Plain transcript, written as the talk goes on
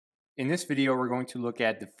In this video, we're going to look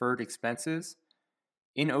at deferred expenses.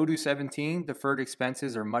 In Odoo 17, deferred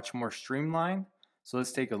expenses are much more streamlined, so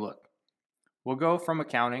let's take a look. We'll go from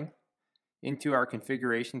accounting into our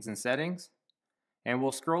configurations and settings, and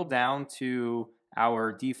we'll scroll down to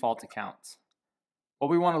our default accounts. What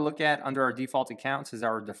we want to look at under our default accounts is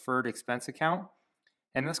our deferred expense account,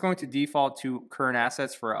 and that's going to default to current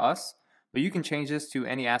assets for us, but you can change this to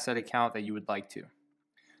any asset account that you would like to.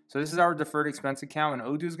 So this is our deferred expense account, and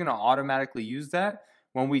Odoo is going to automatically use that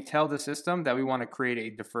when we tell the system that we want to create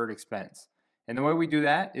a deferred expense. And the way we do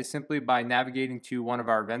that is simply by navigating to one of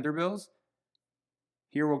our vendor bills.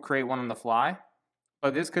 Here we'll create one on the fly,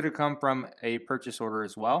 but this could have come from a purchase order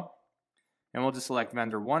as well. And we'll just select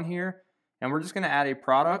vendor 1 here, and we're just going to add a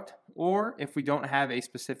product, or if we don't have a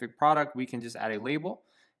specific product, we can just add a label.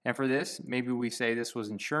 And for this, maybe we say this was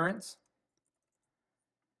insurance.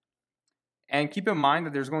 And keep in mind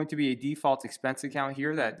that there's going to be a default expense account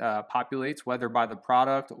here that populates whether by the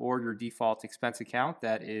product or your default expense account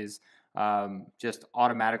that is just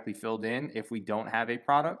automatically filled in if we don't have a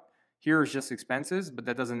product. Here is just expenses, but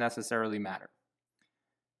that doesn't necessarily matter.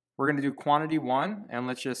 We're going to do quantity 1, and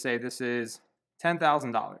let's just say this is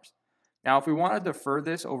 $10,000. Now, if we want to defer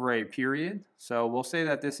this over a period, so we'll say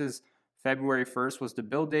that this is February 1st was the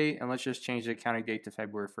bill date, and let's just change the accounting date to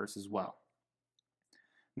February 1st as well.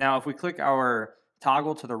 Now, if we click our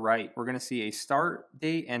toggle to the right, we're going to see a start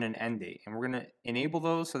date and an end date, and we're going to enable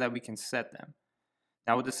those so that we can set them.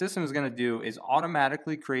 Now, what the system is going to do is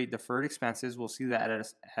automatically create deferred expenses. We'll see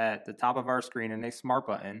that at the top of our screen in a smart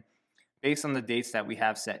button based on the dates that we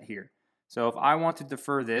have set here. So if I want to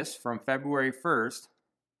defer this from February 1st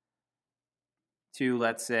to,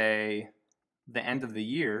 let's say, the end of the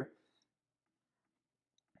year,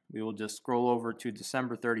 we will just scroll over to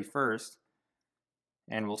December 31st.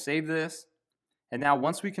 And we'll save this. And now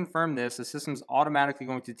once we confirm this, the system's automatically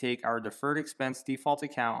going to take our deferred expense default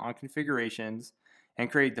account on configurations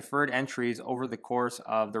and create deferred entries over the course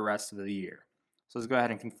of the rest of the year. So let's go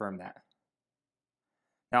ahead and confirm that.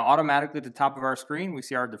 Now automatically at the top of our screen, we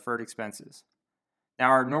see our deferred expenses. Now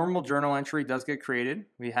our normal journal entry does get created.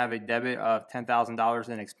 We have a debit of $10,000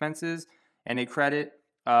 in expenses and a credit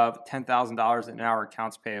of $10,000 in our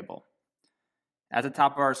accounts payable. At the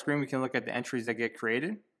top of our screen, we can look at the entries that get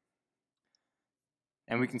created,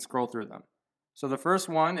 and we can scroll through them. So the first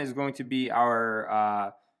one is going to be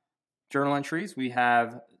our journal entries. We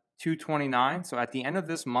have 229. So at the end of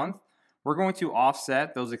this month, we're going to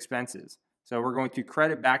offset those expenses. So we're going to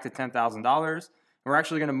credit back to $10,000. We're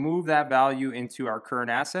actually going to move that value into our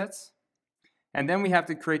current assets. And then we have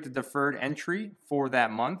to create the deferred entry for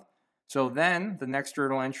that month. So then the next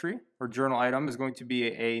journal entry or journal item is going to be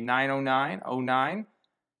a 90909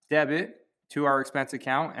 debit to our expense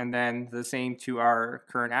account, and then the same to our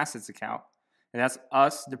current assets account. And that's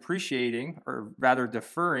us depreciating, or rather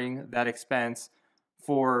deferring, that expense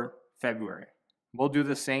for February. We'll do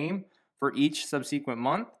the same for each subsequent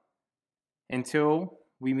month until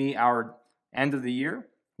we meet our end of the year,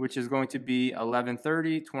 which is going to be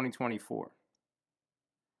 11/30/2024.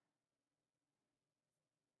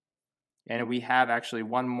 And we have actually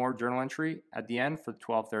one more journal entry at the end for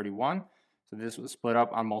 12/31. So this was split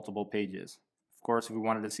up on multiple pages. Of course, if we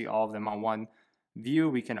wanted to see all of them on one view,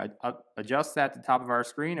 we can adjust that at the top of our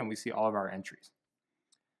screen and we see all of our entries.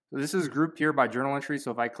 So this is grouped here by journal entry.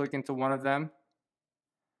 So if I click into one of them,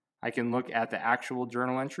 I can look at the actual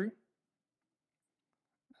journal entry.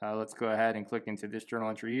 Let's go ahead and click into this journal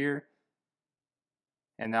entry here.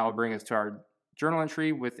 And that will bring us to our journal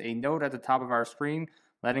entry with a note at the top of our screen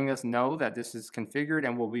letting us know that this is configured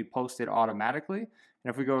and will be posted automatically. And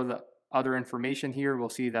if we go to the other information here, we'll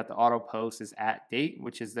see that the auto post is at date,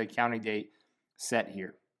 which is the accounting date set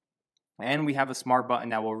here. And we have a smart button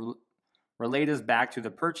that will relate us back to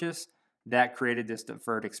the purchase that created this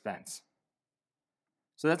deferred expense.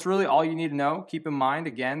 So that's really all you need to know. Keep in mind,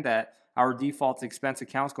 again, that our default expense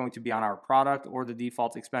account is going to be on our product or the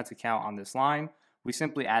default expense account on this line. We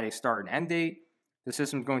simply add a start and end date. The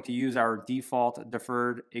system is going to use our default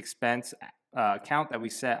deferred expense account that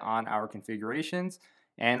we set on our configurations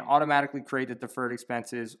and automatically create the deferred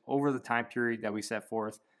expenses over the time period that we set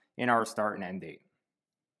forth in our start and end date.